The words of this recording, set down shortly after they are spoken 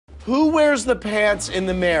Who wears the pants in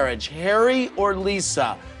the marriage, Harry or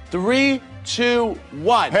Lisa? 3, 2,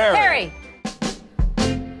 1. Harry.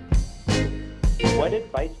 What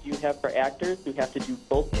advice do you have for actors who have to do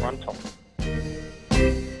full frontal?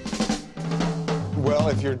 Well,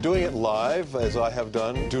 if you're doing it live, as I have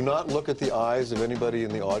done, do not look at the eyes of anybody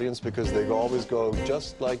in the audience because they always go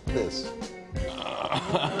just like this.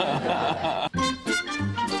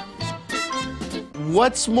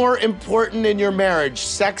 What's more important in your marriage,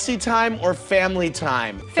 sexy time or family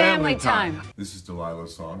time? Family time. This is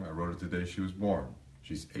Delilah's song. I wrote it the day she was born.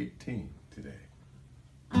 She's 18 today.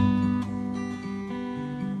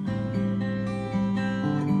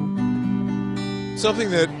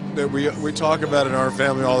 Something that we talk about in our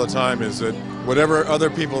family all the time is that whatever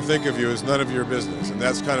other people think of you is none of your business. And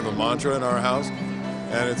that's kind of a mantra in our house.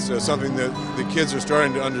 And it's something that the kids are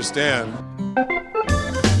starting to understand.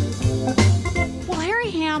 Well,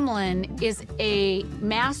 Harry Hamlin is a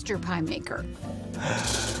master pie maker.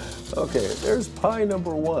 Okay, there's pie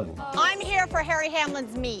number 1. I'm here for Harry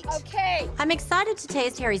Hamlin's meat. Okay. I'm excited to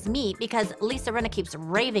taste Harry's meat because Lisa Rinna keeps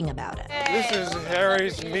raving about it. This is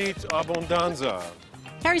Harry's meat abundanza.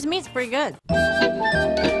 Harry's meat's pretty good.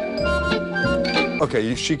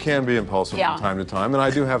 Okay, she can be impulsive Yeah. from time to time, and I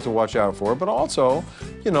do have to watch out for her, but also,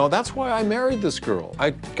 you know, that's why I married this girl.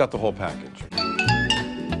 I got the whole package.